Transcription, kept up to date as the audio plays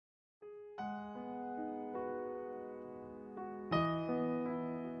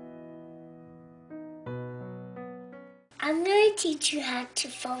I'm going to teach you how to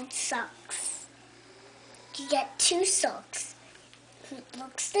fold socks. You get two socks. It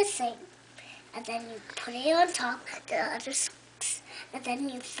looks the same. And then you put it on top of the other socks. And then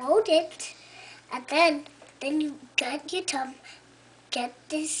you fold it. And then you get your thumb, get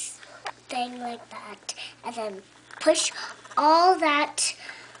this thing like that. And then push all that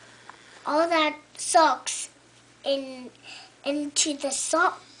socks into the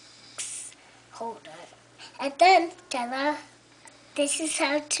socks holder. And then, Della, this is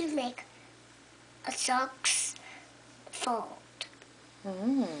how to make a socks fold.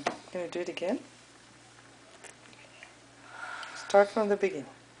 Can you do it again? Start from the beginning.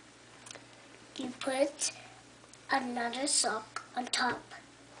 You put another sock on top.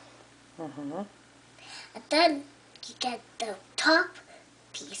 And then you get the top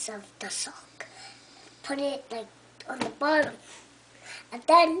piece of the sock. Put it like on the bottom. And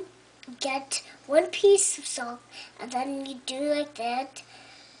then you get one piece of sock, and then you do like that.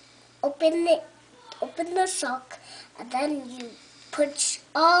 Open the sock, and then you put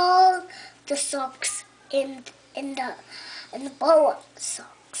all the socks in the bowl of the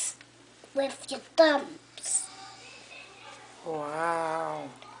socks with your thumbs. Wow,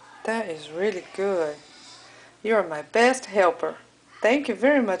 that is really good. You are my best helper. Thank you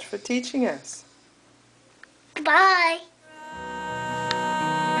very much for teaching us. Bye.